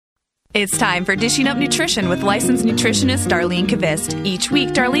It's time for Dishing Up Nutrition with licensed nutritionist Darlene Kvist. Each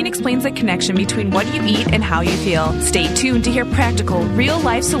week, Darlene explains the connection between what you eat and how you feel. Stay tuned to hear practical,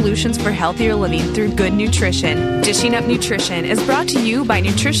 real-life solutions for healthier living through good nutrition. Dishing Up Nutrition is brought to you by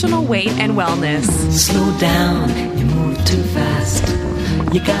Nutritional Weight and Wellness. Slow down, you move too fast.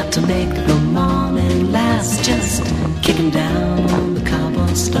 You got to make the morning last. Just kicking down the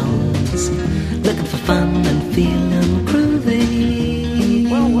cobblestones, looking for fun and feeling groovy.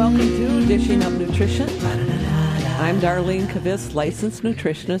 Well, welcome to Dishing Up Nutrition. I'm Darlene Kvist, licensed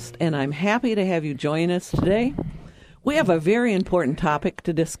nutritionist, and I'm happy to have you join us today. We have a very important topic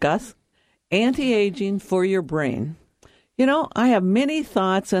to discuss, anti-aging for your brain. You know, I have many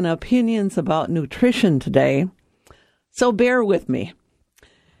thoughts and opinions about nutrition today, so bear with me.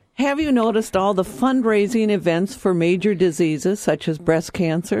 Have you noticed all the fundraising events for major diseases such as breast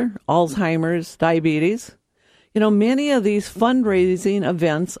cancer, Alzheimer's, diabetes? You know, many of these fundraising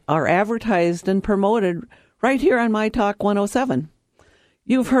events are advertised and promoted right here on My Talk 107.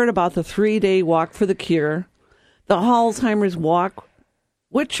 You've heard about the 3-day walk for the cure, the Alzheimer's walk,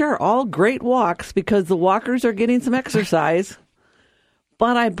 which are all great walks because the walkers are getting some exercise.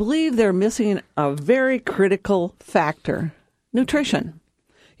 But I believe they're missing a very critical factor, nutrition.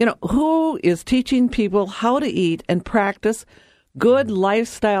 You know, who is teaching people how to eat and practice good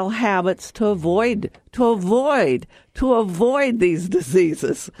lifestyle habits to avoid these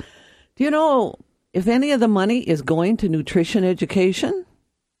diseases? Do you know if any of the money is going to nutrition education?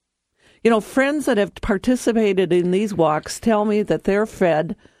 You know, friends that have participated in these walks tell me that they're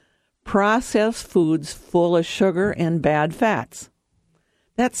fed processed foods full of sugar and bad fats.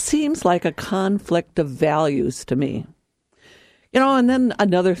 That seems like a conflict of values to me. You know, and then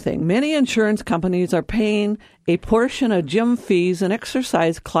another thing, many insurance companies are paying a portion of gym fees and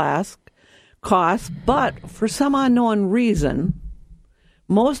exercise class costs, but for some unknown reason,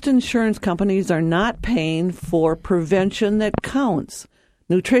 most insurance companies are not paying for prevention that counts,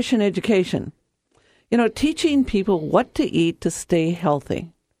 nutrition education. You know, teaching people what to eat to stay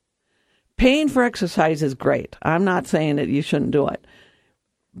healthy. Paying for exercise is great. I'm not saying that you shouldn't do it,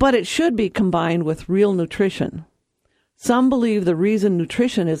 but it should be combined with real nutrition. Some believe the reason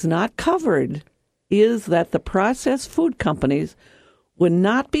nutrition is not covered is that the processed food companies would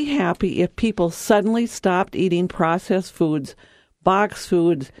not be happy if people suddenly stopped eating processed foods, boxed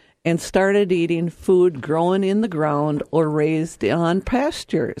foods, and started eating food grown in the ground or raised on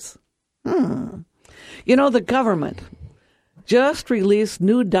pastures. You know, the government just released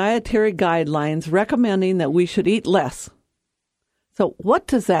new dietary guidelines recommending that we should eat less. So what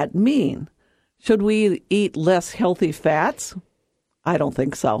does that mean? Should we eat less healthy fats? I don't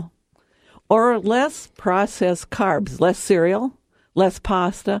think so. Or less processed carbs, less cereal, less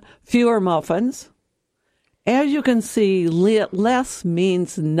pasta, fewer muffins. As you can see, less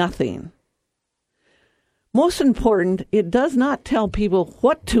means nothing. Most important, it does not tell people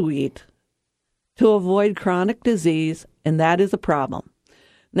what to eat to avoid chronic disease, and that is a problem.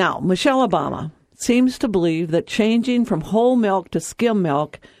 Now, Michelle Obama seems to believe that changing from whole milk to skim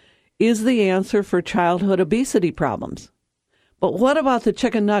milk is the answer for childhood obesity problems. But what about the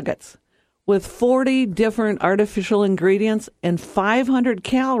chicken nuggets with 40 different artificial ingredients and 500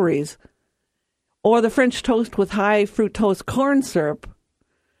 calories, or the French toast with high fructose corn syrup,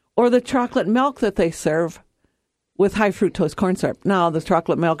 or the chocolate milk that they serve with high fructose corn syrup? Now, the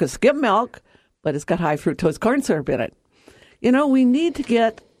chocolate milk is skim milk, but it's got high fructose corn syrup in it. You know, we need to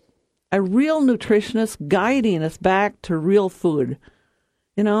get a real nutritionist guiding us back to real food.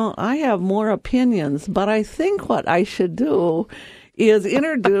 You know, I have more opinions, but I think what I should do is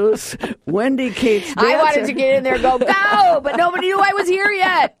introduce Wendy Cates. I wanted to get in there and go, but nobody knew I was here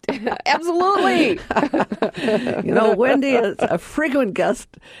yet. Absolutely. You know, Wendy is a frequent guest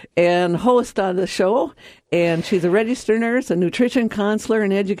and host on the show, and she's a registered nurse, a nutrition counselor,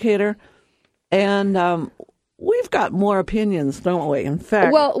 and educator. And we've got more opinions, don't we? In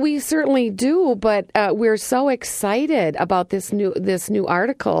fact, well, we certainly do, but we're so excited about this new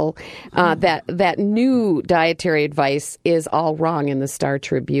article that new dietary advice is all wrong in the Star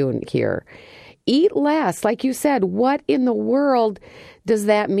Tribune here. Eat less, like you said. What in the world does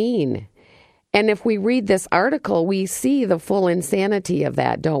that mean? And if we read this article, we see the full insanity of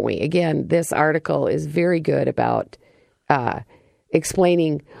that, don't we? Again, this article is very good about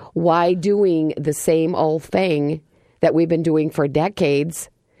explaining why doing the same old thing that we've been doing for decades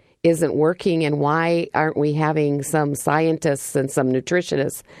isn't working, and why aren't we having some scientists and some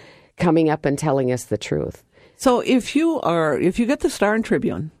nutritionists coming up and telling us the truth. So if you get the Star and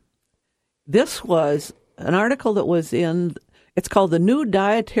Tribune, this was an article that was in, it's called The New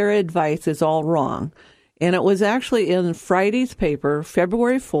Dietary Advice is All Wrong. And it was actually in Friday's paper,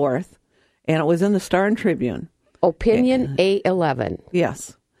 February 4th, and it was in the Star and Tribune. Opinion A11.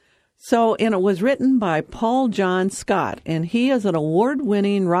 Yes. So, and it was written by Paul John Scott, and he is an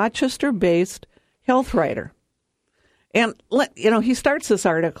award-winning Rochester-based health writer. And, he starts this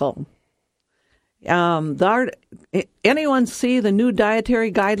article. Anyone see the new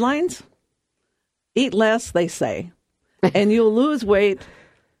dietary guidelines? Eat less, they say, and you'll lose weight.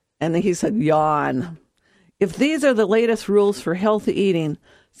 And he said, yawn. If these are the latest rules for healthy eating,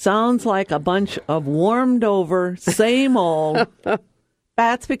 sounds like a bunch of warmed over, same old.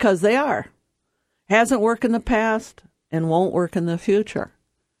 That's because they are. Hasn't worked in the past and won't work in the future.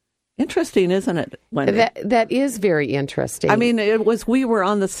 Interesting, isn't it, Wendy? That is very interesting. I mean, we were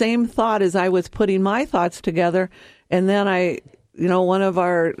on the same thought as I was putting my thoughts together. And then one of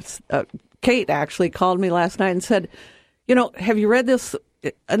our, Kate actually called me last night and said, have you read this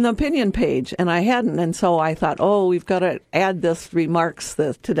in the opinion page? And I hadn't. And so I thought, we've got to add this remarks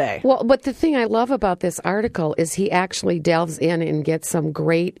today. Well, but the thing I love about this article is he actually delves in and gets some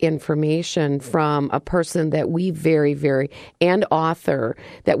great information from a person that we very, very, and author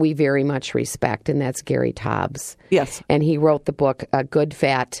that we very much respect, and that's Gary Taubes. Yes. And he wrote the book, Good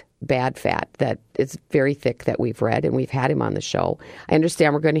Fat, Bad Fat, that is very thick, that we've read, and we've had him on the show. I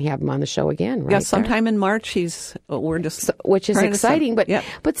understand we're going to have him on the show again, right? Yes, sometime in March. Which is exciting.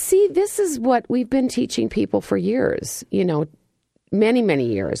 But see, this is what we've been teaching people for years, many, many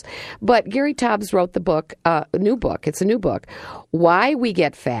years. But Gary Taubes wrote the book, new book. It's a new book, Why We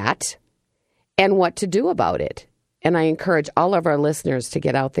Get Fat and What to Do About It. And I encourage all of our listeners to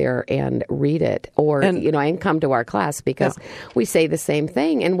get out there and read it and come to our class because we say the same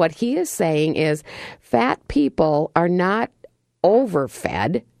thing. And what he is saying is fat people are not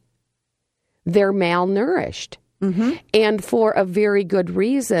overfed. They're malnourished. Mm-hmm. And for a very good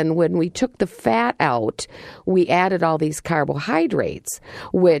reason. When we took the fat out, we added all these carbohydrates,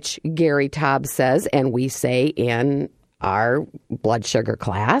 which Gary Taubes says, and we say in our blood sugar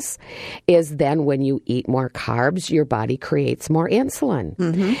class, is then when you eat more carbs, your body creates more insulin.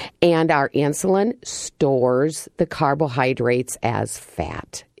 Mm-hmm. And our insulin stores the carbohydrates as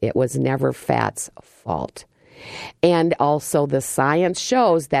fat. It was never fat's fault. And also the science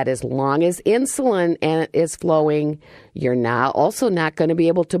shows that as long as insulin is flowing, you're also not going to be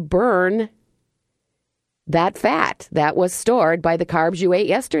able to burn that fat that was stored by the carbs you ate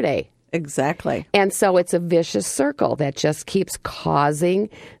yesterday. Exactly. And so it's a vicious circle that just keeps causing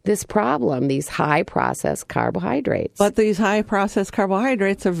this problem, these high processed carbohydrates. But these high processed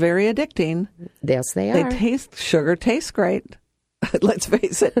carbohydrates are very addicting. Yes, they are. Sugar tastes great. Let's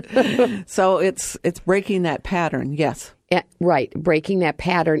face it. So it's breaking that pattern. Yes. Yeah, right. Breaking that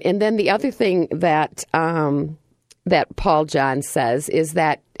pattern. And then the other thing that that Paul John says is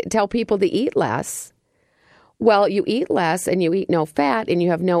that tell people to eat less. Well, you eat less and you eat no fat and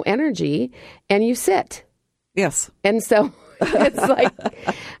you have no energy and you sit. Yes. And so it's like,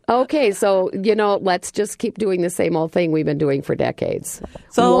 okay, so, let's just keep doing the same old thing we've been doing for decades.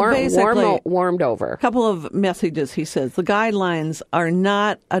 So basically, warmed over. A couple of messages, he says. The guidelines are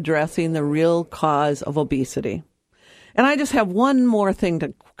not addressing the real cause of obesity. And I just have one more thing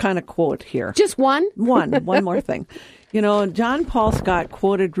to kind of quote here. Just one? One more thing. John Paul Scott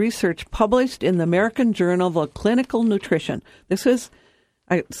quoted research published in the American Journal of Clinical Nutrition.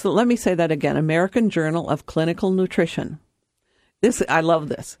 So let me say that again, American Journal of Clinical Nutrition. I love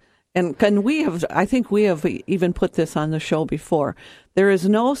this. And I think we have even put this on the show before. There is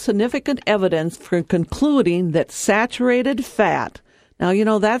no significant evidence for concluding that saturated fat,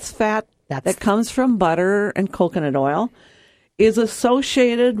 now, that's fat that comes from butter and coconut oil, is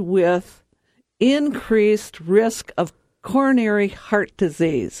associated with increased risk of coronary heart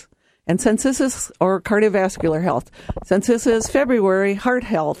disease. And since this is, or cardiovascular health, since this is February Heart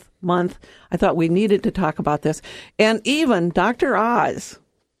Health Month, I thought we needed to talk about this. And even Dr. Oz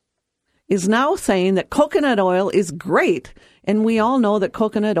is now saying that coconut oil is great. And we all know that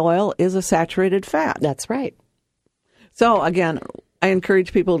coconut oil is a saturated fat. That's right. So again, I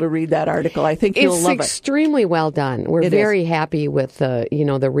encourage people to read that article. I think you'll love it. It's extremely well done. We're very happy with the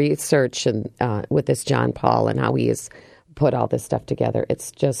research and with this John Paul and how he has put all this stuff together.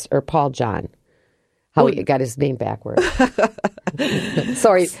 It's just, or Paul John, how he got his name backwards.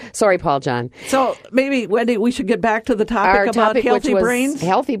 Sorry, Paul John. So maybe, Wendy, we should get back to the topic about healthy brains.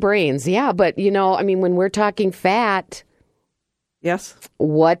 Healthy brains, yeah. But, when we're talking fat, yes,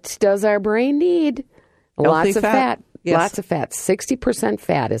 what does our brain need? Lots of fat. Yes. Lots of fat. 60%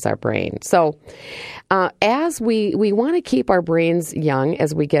 fat is our brain. So as we want to keep our brains young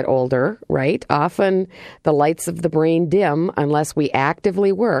as we get older, right? Often the lights of the brain dim unless we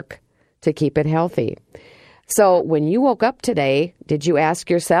actively work to keep it healthy. So when you woke up today, did you ask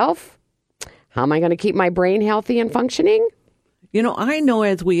yourself, How am I going to keep my brain healthy and functioning? You know, I know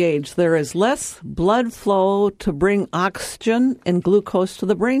as we age, there is less blood flow to bring oxygen and glucose to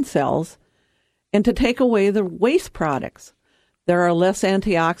the brain cells and to take away the waste products. There are less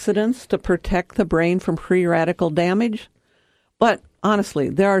antioxidants to protect the brain from free radical damage. But honestly,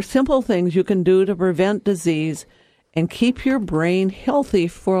 there are simple things you can do to prevent disease and keep your brain healthy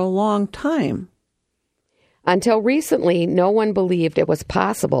for a long time. Until recently, no one believed it was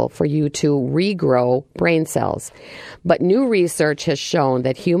possible for you to regrow brain cells. But new research has shown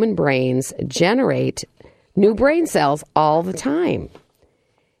that human brains generate new brain cells all the time.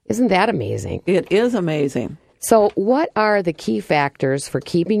 Isn't that amazing? It is amazing. So what are the key factors for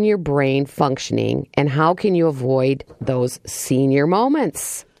keeping your brain functioning, and how can you avoid those senior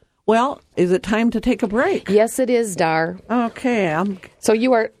moments? Well, is it time to take a break? Yes, it is, Dar. Okay. So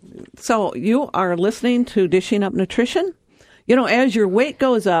you are listening to Dishing Up Nutrition. You know, as your weight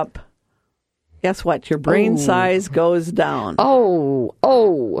goes up, guess what? Your brain size goes down.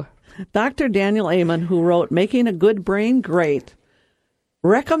 Oh. Dr. Daniel Amen, who wrote Making a Good Brain Great,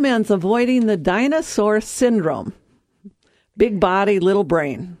 recommends avoiding the dinosaur syndrome. Big body, little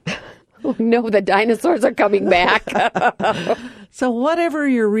brain. Oh, no, the dinosaurs are coming back. So whatever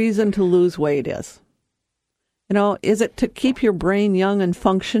your reason to lose weight is, you know, is it to keep your brain young and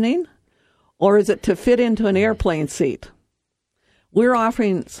functioning, or is it to fit into an airplane seat? We're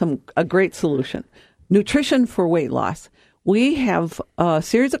offering a great solution. Nutrition for weight loss. We have a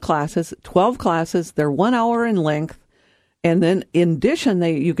series of classes, 12 classes. They're 1 hour in length. And then in addition,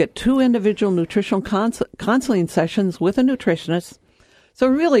 you get 2 individual nutritional counseling sessions with a nutritionist. So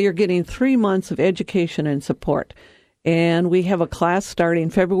really, you're getting 3 months of education and support. And we have a class starting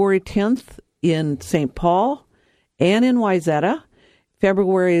February 10th in St. Paul and in Wayzata,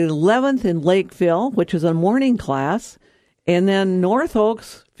 February 11th in Lakeville, which is a morning class, and then North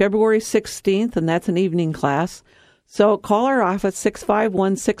Oaks, February 16th, and that's an evening class. So call our office,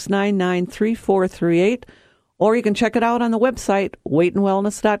 651-699-3438, or you can check it out on the website,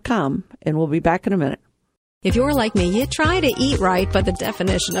 weightandwellness.com, and we'll be back in a minute. If you're like me, you try to eat right, but the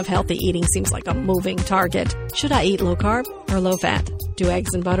definition of healthy eating seems like a moving target. Should I eat low carb or low fat? Do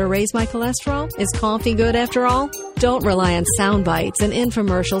eggs and butter raise my cholesterol? Is coffee good after all? Don't rely on sound bites and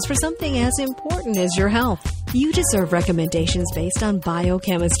infomercials for something as important as your health. You deserve recommendations based on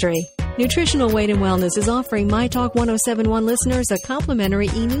biochemistry. Nutritional Weight and Wellness is offering My Talk 1071 listeners a complimentary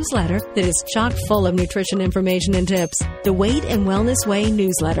e-newsletter that is chock full of nutrition information and tips. The Weight and Wellness Way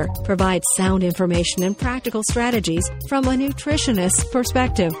newsletter provides sound information and practical strategies from a nutritionist's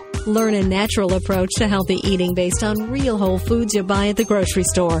perspective. Learn a natural approach to healthy eating based on real whole foods you buy at the grocery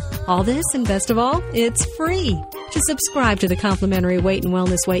store. All this, and best of all, it's free. To subscribe to the complimentary Weight and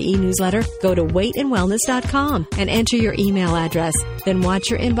Wellness Way e-newsletter, go to weightandwellness.com and enter your email address. Then watch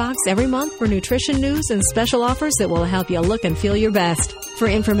your inbox every month for nutrition news and special offers that will help you look and feel your best. For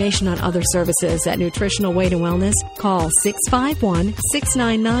information on other services at Nutritional Weight and Wellness, call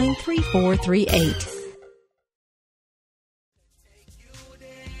 651-699-3438.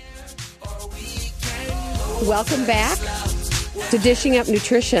 Welcome back to Dishing Up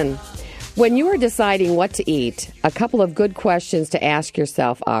Nutrition. When you are deciding what to eat, a couple of good questions to ask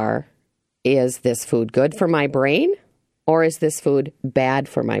yourself are, is this food good for my brain, or is this food bad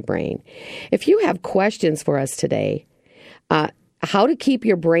for my brain? If you have questions for us today, how to keep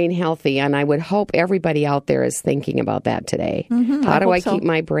your brain healthy, and I would hope everybody out there is thinking about that today. How do I keep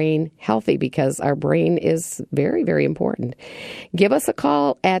my brain healthy? Because our brain is very, very important. Give us a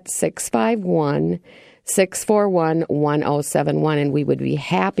call at 651-641-1071, and we would be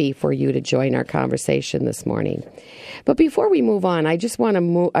happy for you to join our conversation this morning. But before we move on, I just want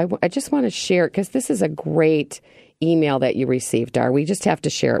to share, because this is a great email that you received, Dar. We just have to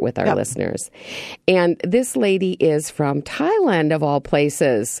share it with our listeners. And this lady is from Thailand, of all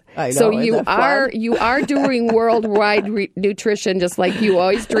places. I know, so you are doing worldwide nutrition just like you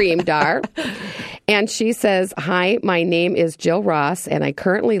always dreamed, Dar. And she says, "Hi, my name is Jill Ross, and I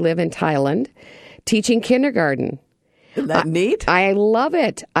currently live in Thailand, teaching kindergarten. Isn't that neat? I love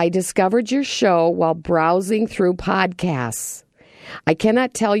it. I discovered your show while browsing through podcasts. I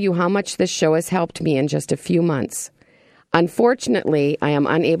cannot tell you how much this show has helped me in just a few months. Unfortunately, I am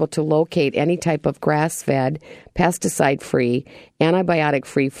unable to locate any type of grass-fed, pesticide-free,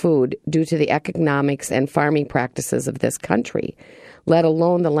 antibiotic-free food due to the economics and farming practices of this country, let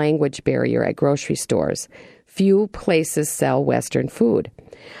alone the language barrier at grocery stores. Few places sell Western food.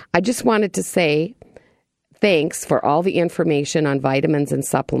 I just wanted to say Thanks for all the information on vitamins and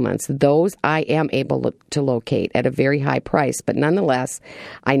supplements. Those I am able to locate at a very high price, but nonetheless,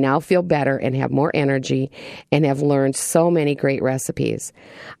 I now feel better and have more energy and have learned so many great recipes.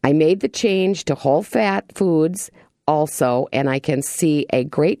 I made the change to whole fat foods also, and I can see a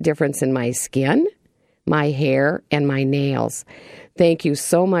great difference in my skin, my hair, and my nails. Thank you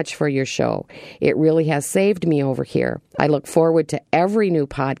so much for your show. It really has saved me over here. I look forward to every new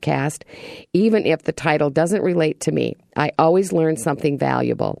podcast, even if the title doesn't relate to me. I always learn something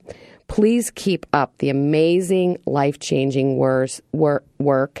valuable. Please keep up the amazing, life-changing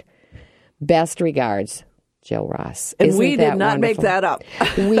work. Best regards, Jill Ross. And Isn't we did that not make wonderful? that up.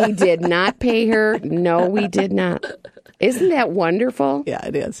 We did not pay her. No, we did not. Isn't that wonderful? Yeah,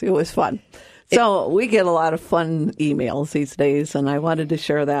 it is. It was fun. So we get a lot of fun emails these days, and I wanted to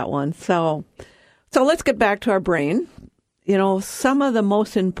share that one. So let's get back to our brain. You know, some of the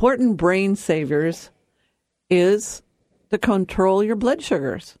most important brain saviors is to control your blood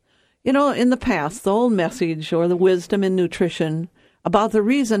sugars. You know, in the past, the old message or the wisdom in nutrition about the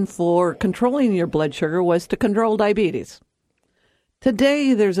reason for controlling your blood sugar was to control diabetes.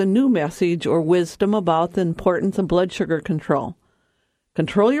 Today, there's a new message or wisdom about the importance of blood sugar control.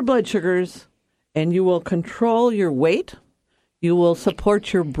 Control your blood sugars, and you will control your weight. You will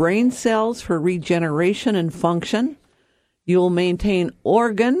support your brain cells for regeneration and function. You will maintain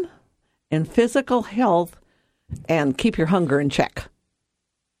organ and physical health and keep your hunger in check.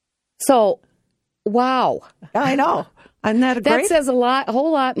 So, wow. I know. Isn't that great? That says a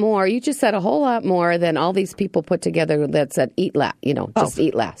whole lot more. You just said a whole lot more than all these people put together that said eat less, just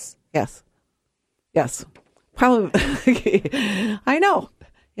eat less. Yes. Yes. Probably. I know.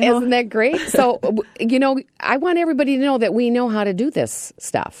 Isn't that great? So, I want everybody to know that we know how to do this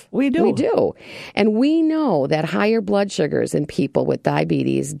stuff. We do. We do. And we know that higher blood sugars in people with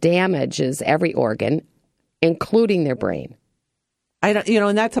diabetes damages every organ, including their brain. I don't,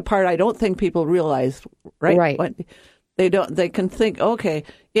 and that's a part I don't think people realize, right? Right. What, they can think, okay,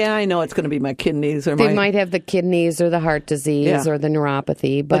 yeah, I know it's going to be my kidneys or They might have the kidneys or the heart disease or the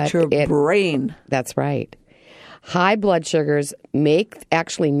neuropathy, but your brain. That's right. High blood sugars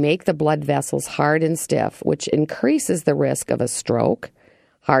actually make the blood vessels hard and stiff, which increases the risk of a stroke,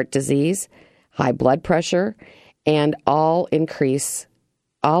 heart disease, high blood pressure, and all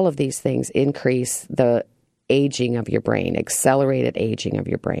of these things increase the aging of your brain, accelerated aging of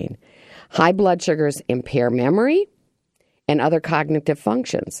your brain. High blood sugars impair memory and other cognitive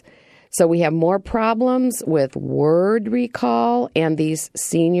functions. So we have more problems with word recall and these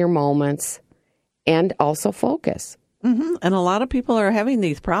senior moments and also focus. Mm-hmm. And a lot of people are having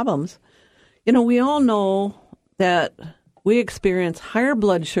these problems. We all know that we experience higher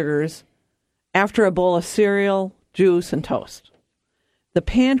blood sugars after a bowl of cereal, juice, and toast. The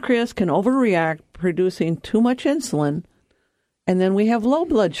pancreas can overreact, producing too much insulin, and then we have low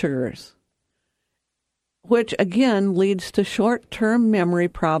blood sugars, which again leads to short-term memory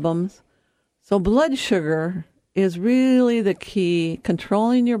problems. So blood sugar is really the key.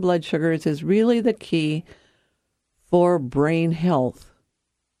 Controlling your blood sugars is really the key for brain health.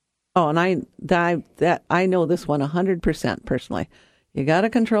 Oh, and I know this one 100% personally. You got to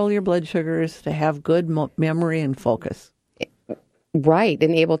control your blood sugars to have good memory and focus. Right,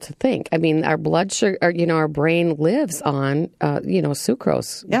 and able to think. I mean, our blood sugar, our brain lives on,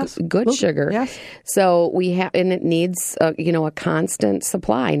 sucrose, yes, good sugar. Yes. So and it needs, a constant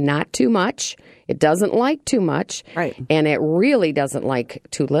supply, not too much. It doesn't like too much. Right. And it really doesn't like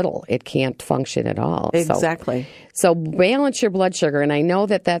too little. It can't function at all. Exactly. So balance your blood sugar. And I know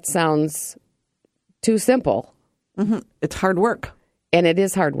that sounds too simple. Mm-hmm. It's hard work. And it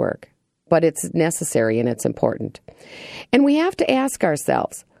is hard work. But it's necessary and it's important. And we have to ask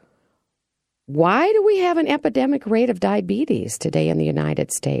ourselves, why do we have an epidemic rate of diabetes today in the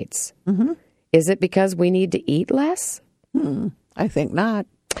United States? Mm-hmm. Is it because we need to eat less? I think not.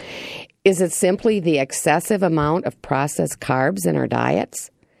 Is it simply the excessive amount of processed carbs in our diets?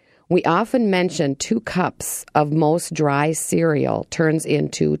 We often mention 2 cups of most dry cereal turns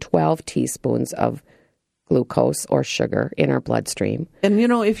into 12 teaspoons of glucose or sugar in our bloodstream. And,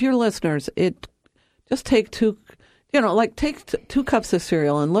 if you're listeners, just take 2 cups of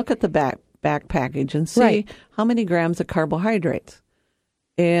cereal and look at the back package and see how many grams of carbohydrates.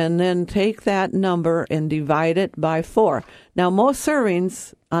 And then take that number and divide it by 4. Now, most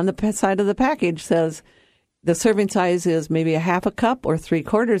servings on the side of the package says the serving size is maybe a half a cup or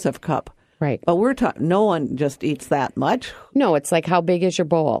 3/4 of a cup. Right. But we're talking, no one just eats that much. No, it's like how big is your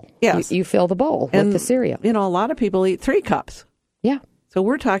bowl? Yes. You fill the bowl with the cereal. A lot of people eat 3 cups. Yeah. So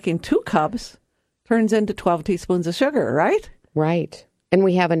we're talking 2 cups turns into 12 teaspoons of sugar, right? Right. And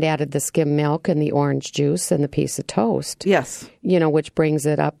we haven't added the skim milk and the orange juice and the piece of toast. Yes. Which brings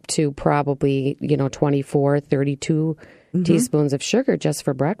it up to probably, 24, 32 teaspoons of sugar just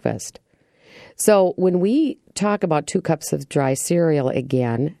for breakfast. So when we talk about 2 cups of dry cereal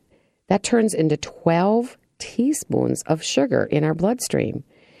again, that turns into 12 teaspoons of sugar in our bloodstream.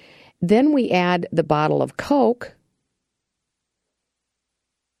 Then we add the bottle of Coke.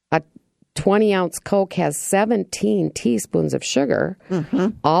 A 20-ounce Coke has 17 teaspoons of sugar,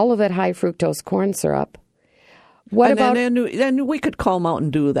 all of it high fructose corn syrup. Then we could call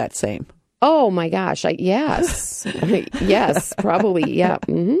Mountain Dew that same. Oh, my gosh. Yes. Yes, probably. Yeah.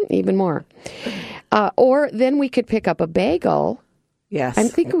 Even more. Or then we could pick up a bagel. Yes. I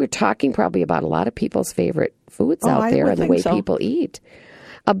think we're talking probably about a lot of people's favorite foods out there and the way people eat.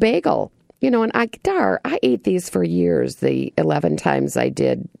 A bagel. And I ate these for years, the 11 times I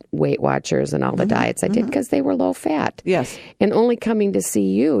did Weight Watchers and all the diets I did because they were low fat. Yes. And only coming to see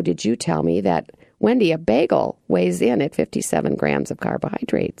you did you tell me that, Wendy, a bagel weighs in at 57 grams of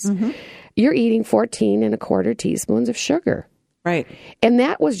carbohydrates. You're eating 14 1/4 teaspoons of sugar. Right. And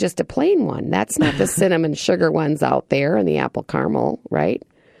that was just a plain one. That's not the cinnamon sugar ones out there and the apple caramel, right?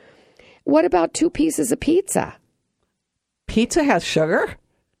 What about 2 pieces of pizza? Pizza has sugar?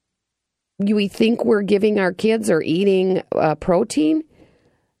 We think we're giving our kids or eating protein?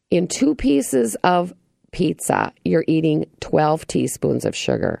 In 2 pieces of pizza, you're eating 12 teaspoons of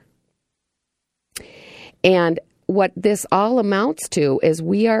sugar. And what this all amounts to is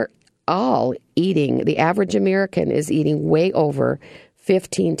we are all eating, the average American is eating way over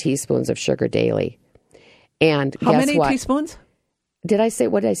 15 teaspoons of sugar daily. And How guess many what? teaspoons? What did I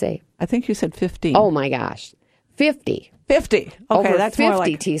say? I think you said 15. Oh my gosh. 50. 50. Okay, Over that's 50 more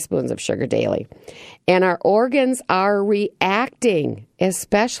like... teaspoons of sugar daily. And our organs are reacting,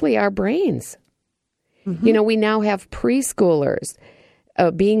 especially our brains. We now have preschoolers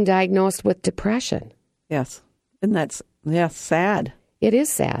being diagnosed with depression. Yes. And that's sad. It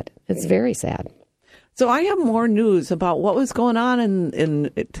is sad. It's very sad. So I have more news about what was going on in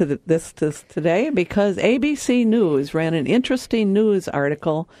this today because ABC News ran an interesting news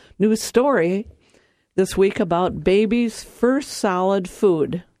story this week about baby's first solid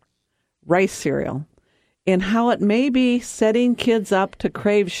food, rice cereal, and how it may be setting kids up to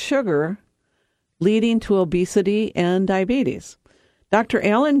crave sugar, leading to obesity and diabetes. Dr.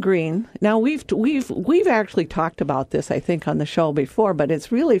 Alan Green. Now we've actually talked about this, I think, on the show before, but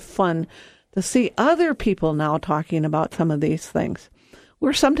it's really fun to see other people now talking about some of these things.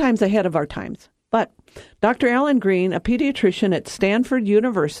 We're sometimes ahead of our times. But Dr. Alan Green, a pediatrician at Stanford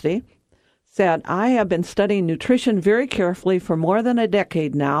University, said, I have been studying nutrition very carefully for more than a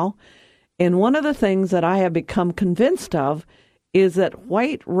decade now, and one of the things that I have become convinced of is that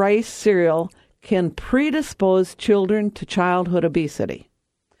white rice cereal can predispose children to childhood obesity.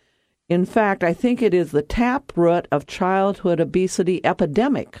 In fact, I think it is the taproot of childhood obesity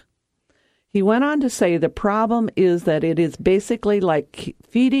epidemic. He went on to say the problem is that it is basically like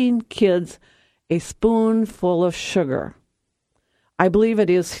feeding kids a spoonful of sugar. I believe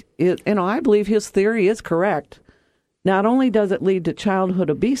I believe his theory is correct. Not only does it lead to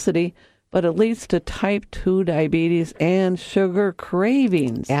childhood obesity, but it leads to type 2 diabetes and sugar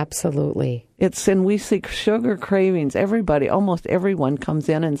cravings. Absolutely. And we see sugar cravings. Almost everyone comes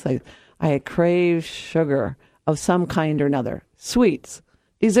in and says, I crave sugar of some kind or another. Sweets,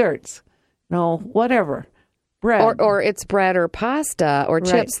 desserts, whatever. Bread. Or it's bread or pasta or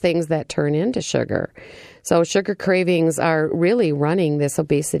chips, things that turn into sugar. So sugar cravings are really running this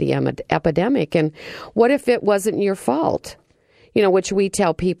obesity epidemic. And what if it wasn't your fault? Which we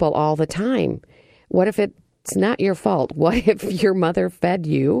tell people all the time. What if it's not your fault? What if your mother fed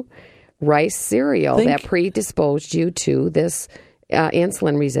you rice cereal that predisposed you to this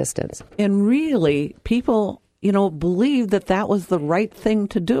insulin resistance? And really, people, believe that was the right thing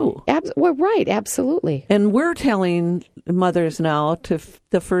to do. Well, right, absolutely. And we're telling mothers now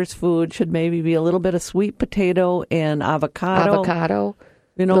the first food should maybe be a little bit of sweet potato and avocado.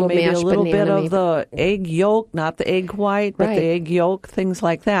 Maybe a little bit of the egg yolk, not the egg white, but the egg yolk, things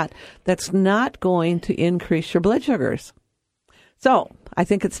like that. That's not going to increase your blood sugars. So I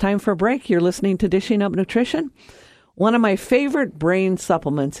think it's time for a break. You're listening to Dishing Up Nutrition. One of my favorite brain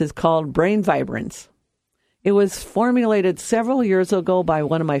supplements is called Brain Vibrance. It was formulated several years ago by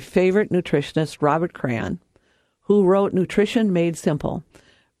one of my favorite nutritionists, Robert Cran, who wrote Nutrition Made Simple.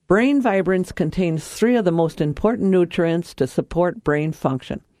 Brain Vibrance contains 3 of the most important nutrients to support brain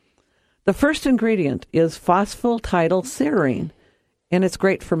function. The first ingredient is phosphatidylserine, and it's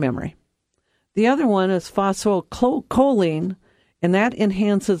great for memory. The other one is phosphatidylcholine, and that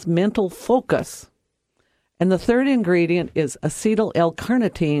enhances mental focus. And the third ingredient is acetyl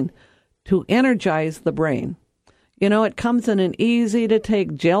L-carnitine to energize the brain. You know, it comes in an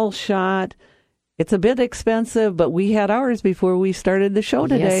easy-to-take gel shot. It's a bit expensive, but we had ours before we started the show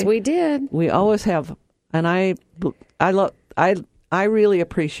today. Yes, we did. We always have, and I really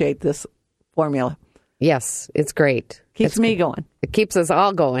appreciate this formula. Yes, it's great. Keeps me going. It keeps us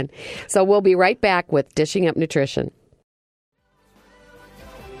all going. So we'll be right back with Dishing Up Nutrition.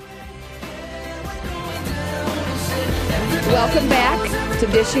 Welcome back to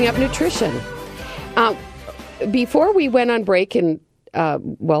Dishing Up Nutrition. Before we went on break, and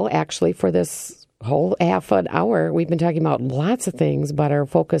actually for this whole half an hour, we've been talking about lots of things, but our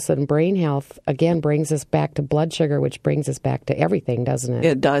focus on brain health, again, brings us back to blood sugar, which brings us back to everything, doesn't it?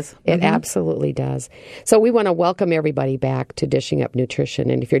 It does. It absolutely does. So we want to welcome everybody back to Dishing Up Nutrition.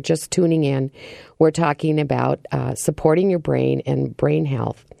 And if you're just tuning in, we're talking about supporting your brain and brain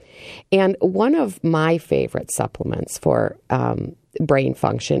health. And one of my favorite supplements for brain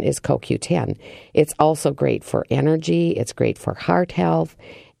function is CoQ10. It's also great for energy. It's great for heart health.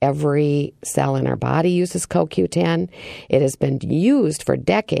 Every cell in our body uses CoQ10. It has been used for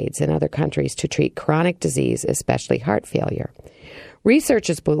decades in other countries to treat chronic disease, especially heart failure.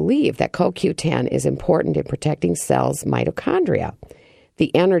 Researchers believe that CoQ10 is important in protecting cells' mitochondria,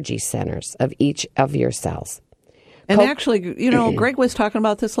 the energy centers of each of your cells. And actually, you know, Greg was talking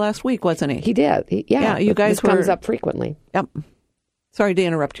about this last week, wasn't he? He did. Yeah, you guys this comes up frequently. Yep. Sorry to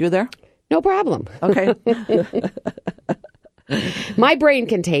interrupt you there. No problem. Okay. My brain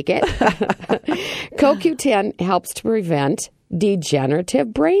can take it. CoQ10 helps to prevent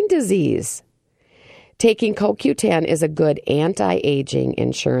degenerative brain disease. Taking CoQ10 is a good anti-aging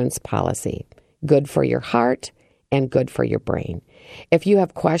insurance policy. Good for your heart and good for your brain. If you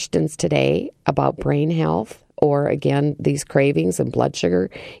have questions today about brain health or, again, these cravings and blood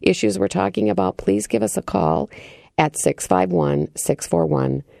sugar issues we're talking about, please give us a call at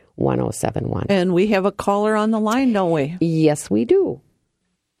 651-641-1071. And we have a caller on the line, don't we? Yes, we do.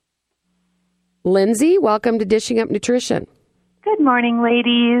 Lindsay, welcome to Dishing Up Nutrition. Good morning,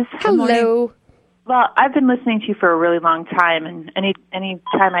 ladies. Hello. Well, I've been listening to you for a really long time, and any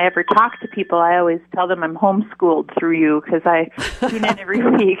time I ever talk to people, I always tell them I'm homeschooled through you because I tune in every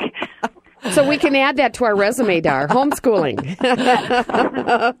week. So we can add that to our resume, Dar. Homeschooling.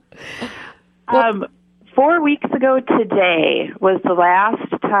 4 weeks ago today was the last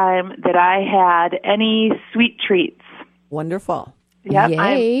time that I had any sweet treats. Wonderful. Yep,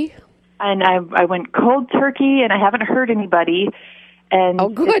 Yay. I went cold turkey, and I haven't hurt anybody. And oh,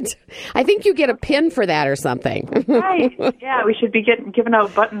 good. I think you get a pin for that or something. Right. Yeah, we should be giving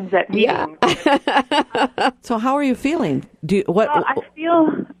out buttons at meetings. Yeah. So how are you feeling? Well,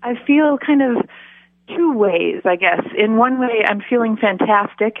 I feel kind of two ways, I guess. In one way, I'm feeling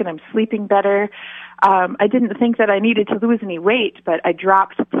fantastic, and I'm sleeping better. I didn't think that I needed to lose any weight, but I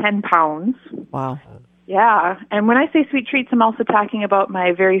dropped 10 pounds. Wow. Yeah, and when I say sweet treats, I'm also talking about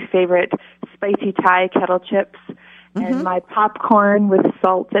my very favorite spicy Thai kettle chips and my popcorn with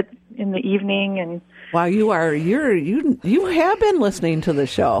salt in the evening. And wow, you have been listening to the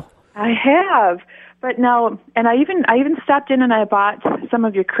show. I have, but no, and I even stopped in and I bought some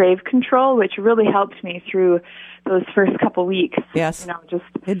of your Crave Control, which really helped me through those first couple weeks. Yes, just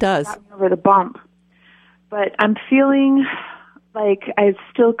it does. Got me over the bump. But I'm feeling like I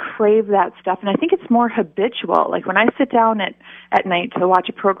still crave that stuff, and I think it's more habitual. Like when I sit down at night to watch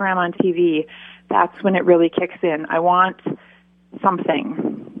a program on TV, that's when it really kicks in. I want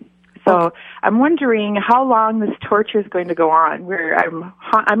something. So I'm wondering how long this torture is going to go on, where I'm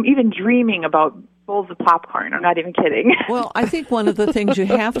even dreaming about bowls of popcorn. I'm not even kidding. Well, I think one of the things you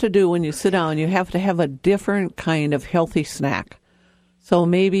have to do when you sit down, you have to have a different kind of healthy snack. So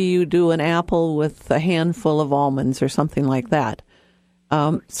maybe you do an apple with a handful of almonds or something like that.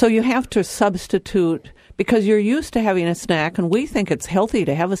 So you have to substitute, because you're used to having a snack, and we think it's healthy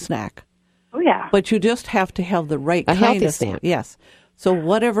to have a snack. Oh, yeah. But you just have to have the right kind of snack. Yes. So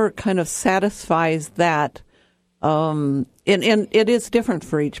whatever kind of satisfies that, and it is different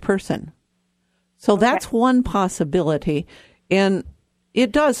for each person. So that's one possibility. And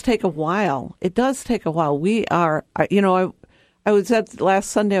it does take a while. We are, I was last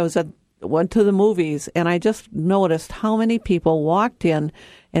Sunday, went to the movies, and I just noticed how many people walked in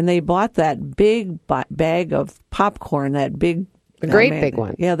and they bought that big bag of popcorn, that big... The great big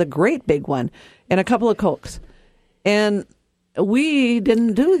one. Yeah, the great big one, and a couple of Cokes. And we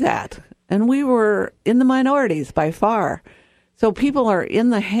didn't do that, and we were in the minorities by far. So people are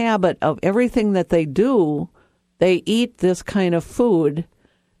in the habit of everything that they do, they eat this kind of food,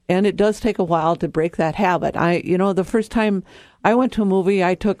 and it does take a while to break that habit. The first time I went to a movie,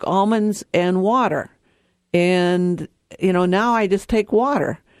 I took almonds and water, And, now I just take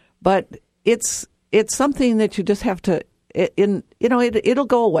water. But it's something that you just have to, it'll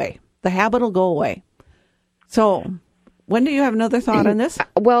go away. The habit will go away. So when do you have another thought on this?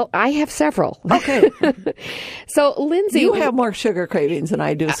 Well, I have several. Okay. So, Lindsay, you have more sugar cravings than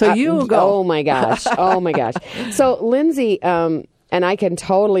I do, so you go. Oh, my gosh. Oh, my gosh. So, Lindsay, and I can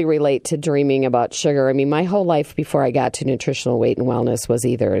totally relate to dreaming about sugar. I mean, my whole life before I got to nutritional weight and wellness was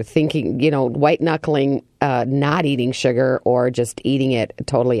either thinking, white-knuckling, not eating sugar, or just eating it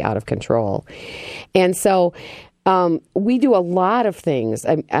totally out of control. And so we do a lot of things,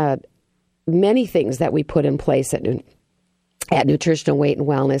 many things that we put in place at Nutritional Weight and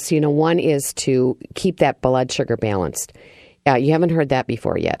Wellness. One is to keep that blood sugar balanced. You haven't heard that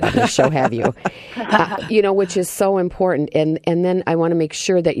before yet on the show, have you? Which is so important. And then I want to make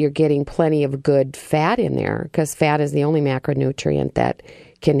sure that you're getting plenty of good fat in there, because fat is the only macronutrient that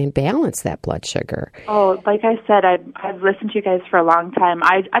can balance that blood sugar. Oh, like I said, I've listened to you guys for a long time.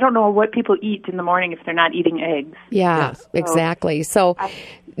 I don't know what people eat in the morning if they're not eating eggs. Yeah, yes. Exactly. So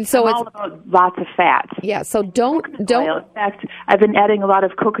it's all about lots of fat. Yeah, so don't. Oil. In fact, I've been adding a lot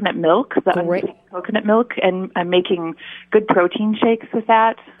of coconut milk, coconut milk, and I'm making good protein shakes with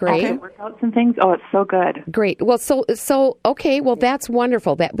that. Great. After workouts and things. Oh, it's so good. Great. Well, so okay. Well, that's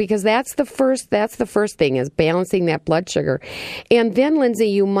wonderful. Because that's the first thing, is balancing that blood sugar, and then,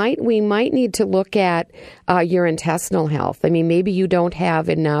 Lindsay, we might need to look at your intestinal health. I mean, maybe you don't have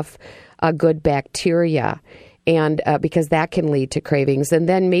enough good bacteria. And because that can lead to cravings. And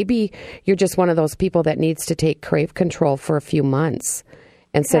then maybe you're just one of those people that needs to take crave control for a few months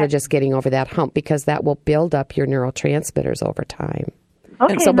instead of just getting over that hump, because that will build up your neurotransmitters over time.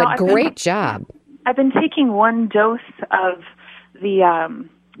 Okay, and so, but great job. I've been taking one dose of the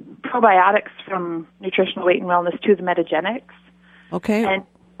probiotics from Nutritional Weight and Wellness to the Metagenics. Okay. And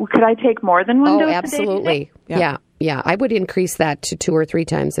could I take more than one dose a day? Absolutely. Yeah. I would increase that to 2 or 3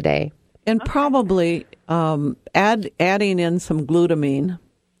 times a day. And probably adding in some glutamine.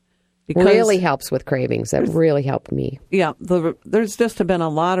 Really helps with cravings. That really helped me. Yeah, there's just been a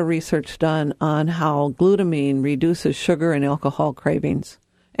lot of research done on how glutamine reduces sugar and alcohol cravings.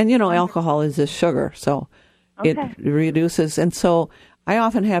 And, alcohol is just sugar, so it reduces. And so I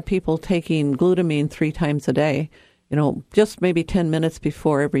often have people taking glutamine 3 times a day, just maybe 10 minutes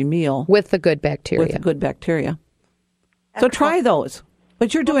before every meal. With the good bacteria. So try those.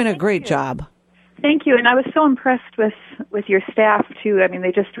 But you're doing a great job. Thank you. And I was so impressed with your staff, too. I mean,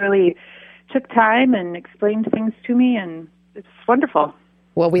 they just really took time and explained things to me, and it's wonderful.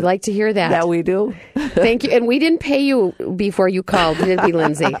 Well, we like to hear that. Yeah, we do. Thank you. And we didn't pay you before you called, did we,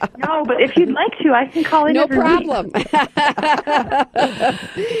 Lindsay? No, but if you'd like to, I can call in every problem.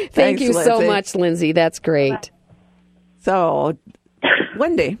 Thank you so much, Lindsay. That's great. So,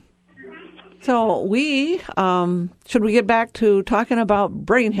 Wendy. So should we get back to talking about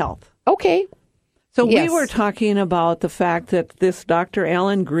brain health? Okay. So we were talking about the fact that this Dr.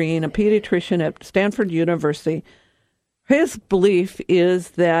 Alan Green, a pediatrician at Stanford University, his belief is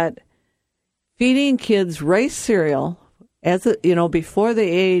that feeding kids rice cereal before the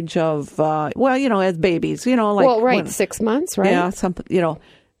age of, as babies, 6 months, right? Yeah, something,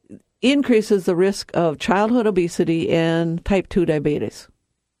 increases the risk of childhood obesity and type 2 diabetes.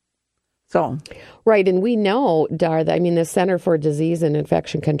 So, right, and we know, Dar, the Center for Disease and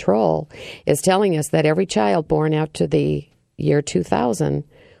Infection Control is telling us that every child born out to the year 2000,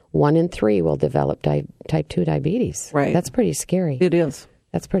 1 in 3 will develop type 2 diabetes. Right. That's pretty scary. It is.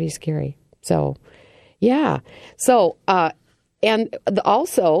 That's pretty scary. So, yeah. So, and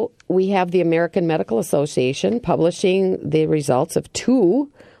also, we have the American Medical Association publishing the results of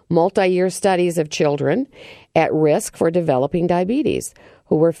 2 multi-year studies of children at risk for developing diabetes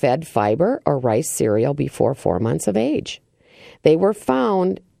who were fed fiber or rice cereal before 4 months of age. They were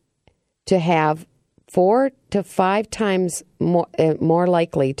found to have 4 to 5 times more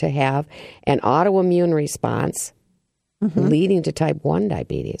likely to have an autoimmune response leading to type 1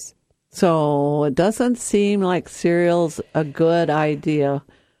 diabetes. So it doesn't seem like cereal's a good idea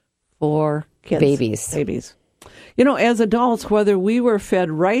for kids. Babies. As adults, whether we were fed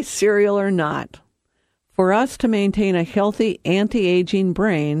rice cereal or not, for us to maintain a healthy anti-aging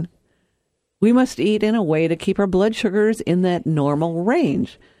brain, we must eat in a way to keep our blood sugars in that normal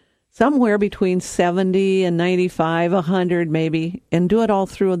range, somewhere between 70 and 95, 100 maybe, and do it all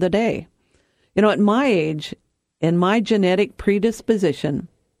through the day. At my age and my genetic predisposition,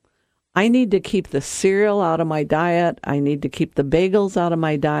 I need to keep the cereal out of my diet. I need to keep the bagels out of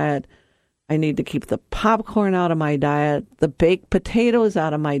my diet. I need to keep the popcorn out of my diet, the baked potatoes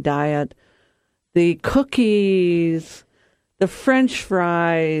out of my diet, the cookies, the French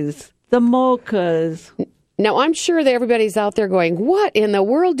fries, the mochas, Now, I'm sure that everybody's out there going, what in the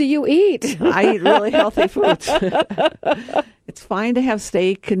world do you eat? I eat really healthy foods. It's fine to have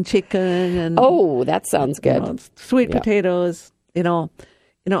steak and chicken and Oh, that sounds good. Sweet potatoes.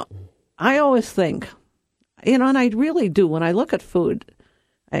 I always think, and I really do when I look at food.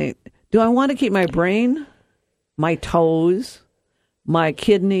 Do I want to keep my brain, my toes, my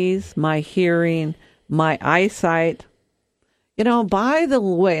kidneys, my hearing, my eyesight? By the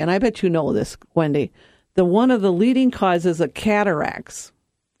way, and I bet you know this, Wendy, one of the leading causes of cataracts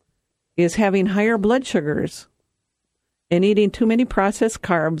is having higher blood sugars and eating too many processed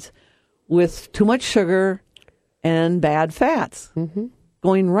carbs with too much sugar and bad fats,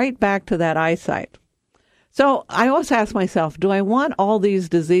 going right back to that eyesight. So I always ask myself, do I want all these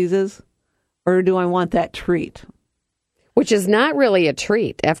diseases or do I want that treat? Which is not really a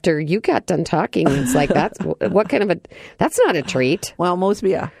treat. After you got done talking, it's like, that's not a treat. Well, most,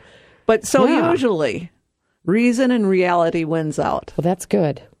 yeah. But usually, reason and reality wins out. Well, that's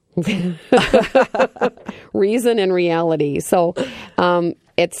good. Reason and reality. So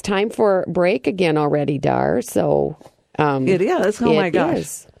it's time for break again already, Dar. So it is. Oh, my gosh.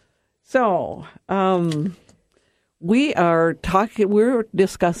 Is. So we're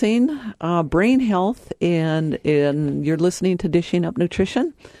discussing brain health, and you're listening to Dishing Up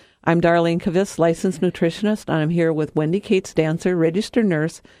Nutrition. I'm Darlene Kvist, licensed nutritionist, and I'm here with Wendy Cates Dancer, registered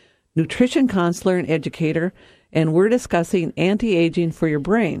nurse, nutrition counselor, and educator, and we're discussing anti-aging for your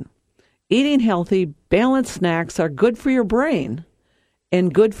brain. Eating healthy, balanced snacks are good for your brain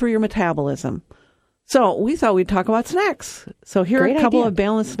and good for your metabolism. So we thought we'd talk about snacks. So here are a couple of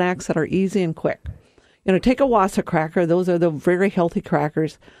balanced snacks that are easy and quick. Take a Wassa cracker. Those are the very healthy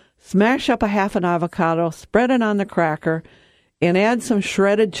crackers. Smash up a half an avocado, spread it on the cracker, and add some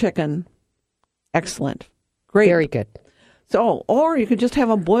shredded chicken. Excellent. Great. Very good. So, or you could just have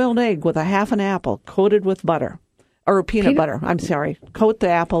a boiled egg with a half an apple coated with butter. Or peanut butter. I'm sorry. Coat the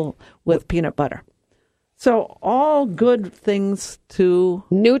apple with peanut butter. So all good things to...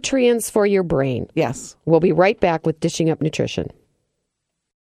 Nutrients for your brain. Yes. We'll be right back with Dishing Up Nutrition.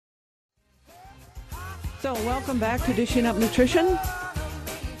 So welcome back to Dishing Up Nutrition.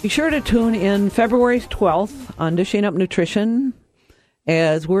 Be sure to tune in February 12th on Dishing Up Nutrition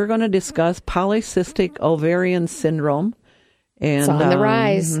as we're going to discuss polycystic ovarian syndrome. And, it's on the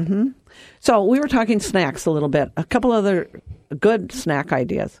rise. So we were talking snacks a little bit. A couple other good snack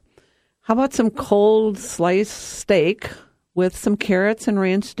ideas. How about some cold sliced steak with some carrots and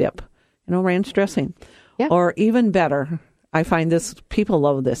ranch dip? Ranch dressing. Yeah. Or even better, I find people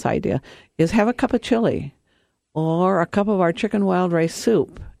love this idea, is have a cup of chili or a cup of our chicken wild rice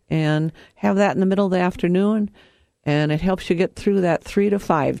soup and have that in the middle of the afternoon, and it helps you get through that 3 to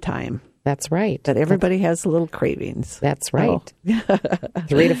 5 time. That's right. That everybody has little cravings. That's right.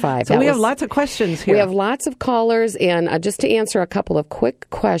 3 to 5. So we have lots of questions here. We have lots of callers, and just to answer a couple of quick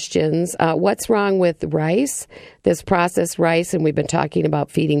questions, what's wrong with rice, this processed rice? And we've been talking about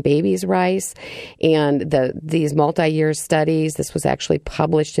feeding babies rice, and these multi-year studies. This was actually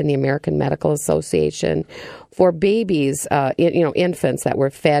published in the American Medical Association for babies, infants that were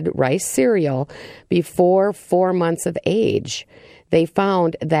fed rice cereal before 4 months of age. They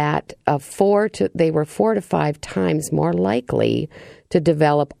found that they were 4 to 5 times more likely to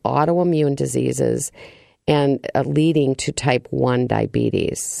develop autoimmune diseases and leading to type 1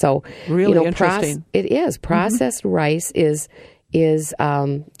 diabetes. So, really interesting. It is. Processed rice is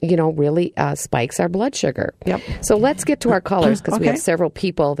really spikes our blood sugar. Yep. So let's get to our callers because we have several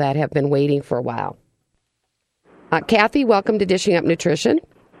people that have been waiting for a while. Kathy, welcome to Dishing Up Nutrition.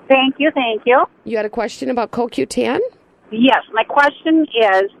 Thank you. You had a question about CoQ10? Yes, my question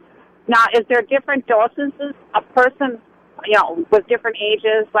is, now, is there different doses? A person, with different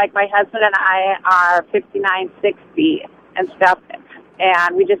ages, like my husband and I are 59, 60 and stuff,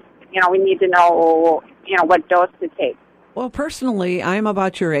 and we just, we need to know, what dose to take. Well, personally, I'm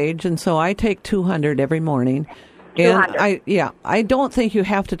about your age, and so I take 200 every morning. And 200. I don't think you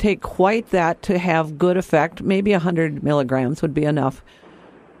have to take quite that to have good effect. Maybe 100 milligrams would be enough.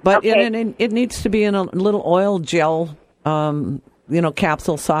 But it needs to be in a little oil gel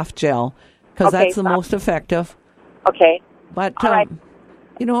capsule, soft gel, because that's the most effective. Okay. But, all right.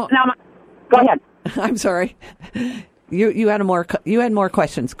 Now, go ahead. I'm sorry. You had more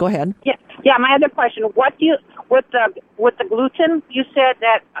questions. Go ahead. Yeah. My other question: what do you with the gluten? You said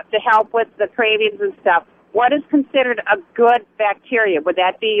that to help with the cravings and stuff. What is considered a good bacteria? Would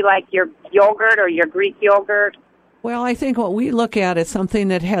that be like your yogurt or your Greek yogurt? Well, I think what we look at is something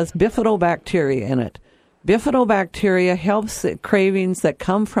that has bifidobacteria in it. Bifidobacteria helps the cravings that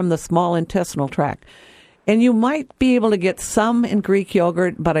come from the small intestinal tract. And you might be able to get some in Greek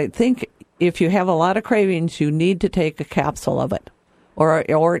yogurt, but I think if you have a lot of cravings, you need to take a capsule of it,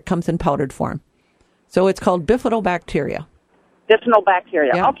 or it comes in powdered form. So it's called bifidobacteria.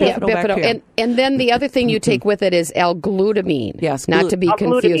 Bifidobacteria. Yeah, Okay. bifidobacteria. And then the other thing you take with it is L-glutamine. Yes, not to be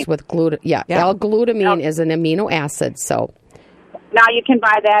confused with glutamine. Yeah, Yeah. L-glutamine is an amino acid. So Now you can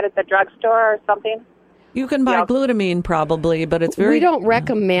buy that at the drugstore or something? You can buy glutamine probably, but it's very... we don't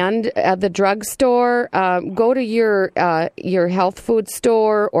recommend the drugstore. Go to your health food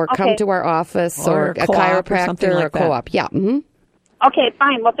store or come to our office or a chiropractor or a co-op. Yeah. Mm-hmm. Okay,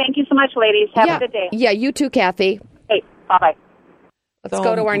 fine. Well, thank you so much, ladies. Have a good day. Yeah, you too, Kathy. Hey, bye-bye. Let's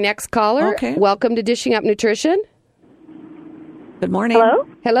go to our next caller. Okay. Welcome to Dishing Up Nutrition. Good morning.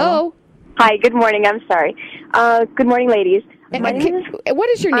 Hello. Hi, good morning. I'm sorry. Good morning, ladies. What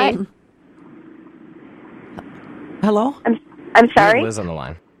is your name? Hello? I'm sorry? Liz on the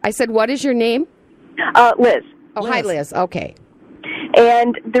line. I said, what is your name? Liz. Oh, hi, Liz. Okay.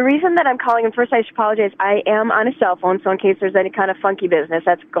 And the reason that I'm calling, and first I should apologize, I am on a cell phone, so in case there's any kind of funky business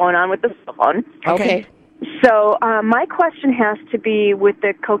that's going on with the cell phone. Okay. So my question has to be with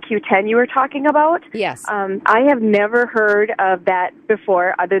the CoQ10 you were talking about. Yes. I have never heard of that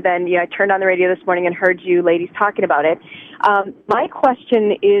before, other than I turned on the radio this morning and heard you ladies talking about it. My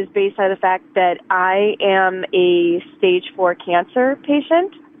question is based on the fact that I am a stage 4 cancer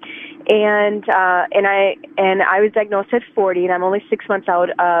patient, and I was diagnosed at 40, and I'm only 6 months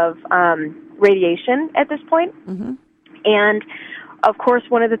out of radiation at this point. Mm-hmm. And of course,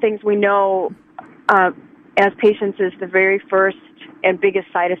 one of the things we know as patients is the very first and biggest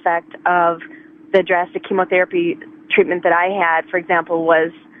side effect of the drastic chemotherapy treatment that I had, for example,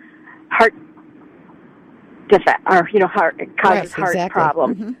 was heart defect, or it causes heart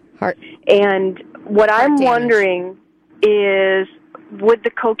problems. Mm-hmm. Heart. And what I'm damage. wondering is, would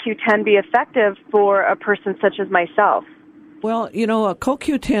the CoQ10 be effective for a person such as myself? Well, a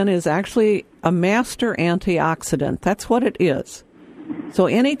CoQ10 is actually a master antioxidant. That's what it is. So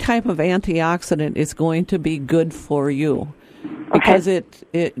any type of antioxidant is going to be good for you because it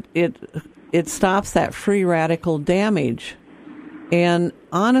stops that free radical damage. And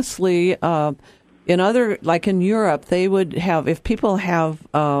honestly, in Europe, they would have, if people have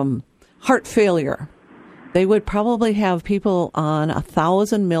heart failure, they would probably have people on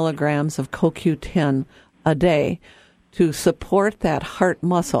 1,000 milligrams of CoQ10 a day to support that heart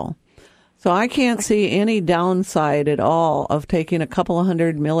muscle. So I can't see any downside at all of taking a couple of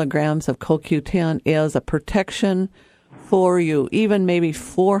 100 milligrams of CoQ10 as a protection for you, even maybe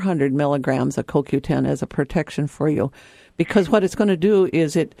 400 milligrams of CoQ10 as a protection for you. Because what it's going to do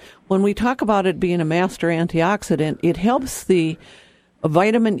is when we talk about it being a master antioxidant, it helps the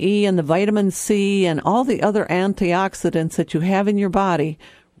vitamin E and the vitamin C and all the other antioxidants that you have in your body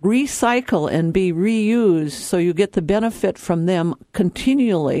recycle and be reused so you get the benefit from them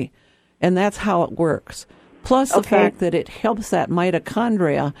continually. And that's how it works. Plus the fact that it helps that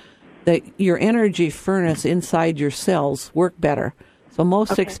mitochondria, that your energy furnace inside your cells, work better. So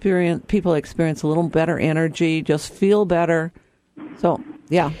most people experience a little better energy, just feel better. So,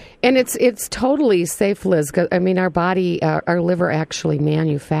 yeah. And it's totally safe, Liz. 'Cause, our body, our liver actually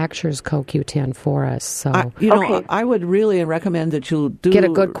manufactures CoQ10 for us. So I would really recommend that you get a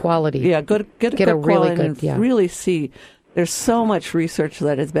good quality. Yeah, get a good really quality good, and really see. There's so much research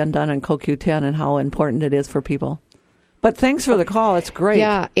that has been done on CoQ10 and how important it is for people. But thanks for the call. It's great.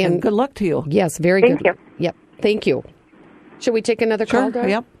 Yeah, and good luck to you. Yes, very good. Thank you. Yep. Thank you. Should we take another call, Doug?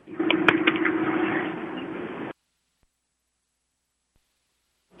 Yep.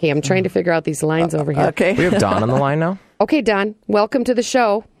 Okay, I'm trying to figure out these lines over here. Okay. We have Don on the line now. Okay, Don, welcome to the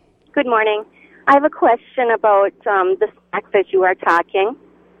show. Good morning. I have a question about the snacks that you are talking.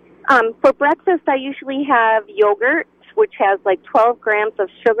 For breakfast, I usually have yogurt, which has like 12 grams of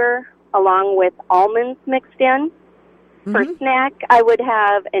sugar along with almonds mixed in. Mm-hmm. For snack, I would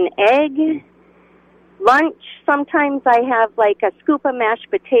have an egg. Lunch, sometimes I have like a scoop of mashed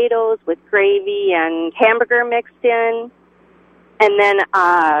potatoes with gravy and hamburger mixed in. And then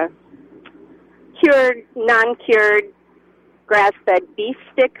cured, non-cured, grass-fed beef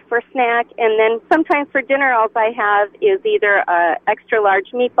stick for snack. And then sometimes for dinner, all I have is either a extra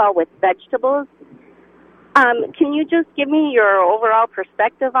large meatball with vegetables. Can you just give me your overall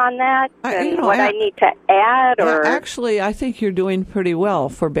perspective on that and what I need to add? Or actually, I think you're doing pretty well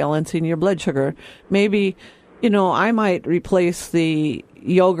for balancing your blood sugar. Maybe, I might replace the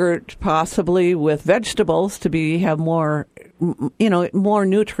yogurt possibly with vegetables to have more, more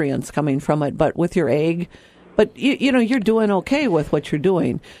nutrients coming from it. But with your egg, but you're doing okay with what you're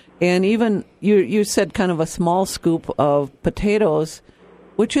doing. And even you said kind of a small scoop of potatoes,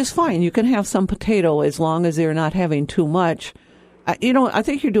 which is fine. You can have some potato as long as you're not having too much. I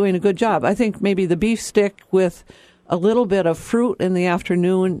think you're doing a good job. I think maybe the beef stick with a little bit of fruit in the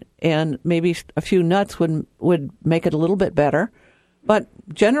afternoon and maybe a few nuts would make it a little bit better. But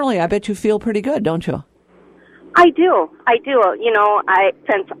generally, I bet you feel pretty good, don't you? I do.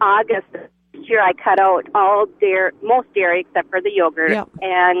 Since August this year, I cut out most dairy except for the yogurt,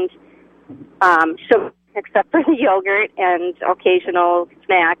 and sugar except for the yogurt, and occasional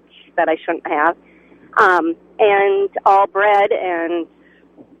snacks that I shouldn't have, and all bread and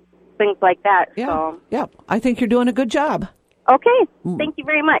things like that. Yeah. I think you're doing a good job. Okay. Thank you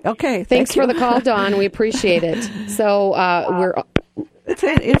very much. Okay. Thanks for the call, Dawn. We appreciate it. So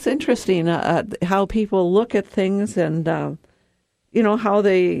It's interesting how people look at things and how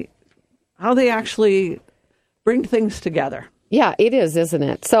they actually bring things together. Yeah, it is, isn't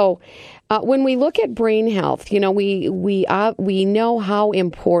it? So when we look at brain health, we know how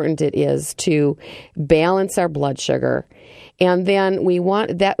important it is to balance our blood sugar. And then we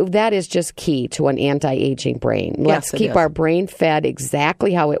want that is just key to an anti-aging brain. Let's keep our brain fed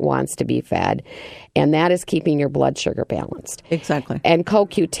exactly how it wants to be fed. And that is keeping your blood sugar balanced. Exactly. And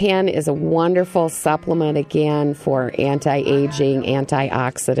CoQ10 is a wonderful supplement, again, for anti-aging,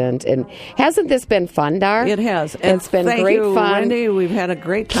 antioxidant. And hasn't this been fun, Dar? It has. It's been great fun. Wendy. We've had a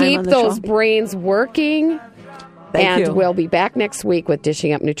great time on the Keep those show. brains working. Thank you. We'll be back next week with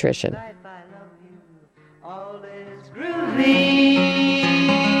Dishing Up Nutrition. Groovy.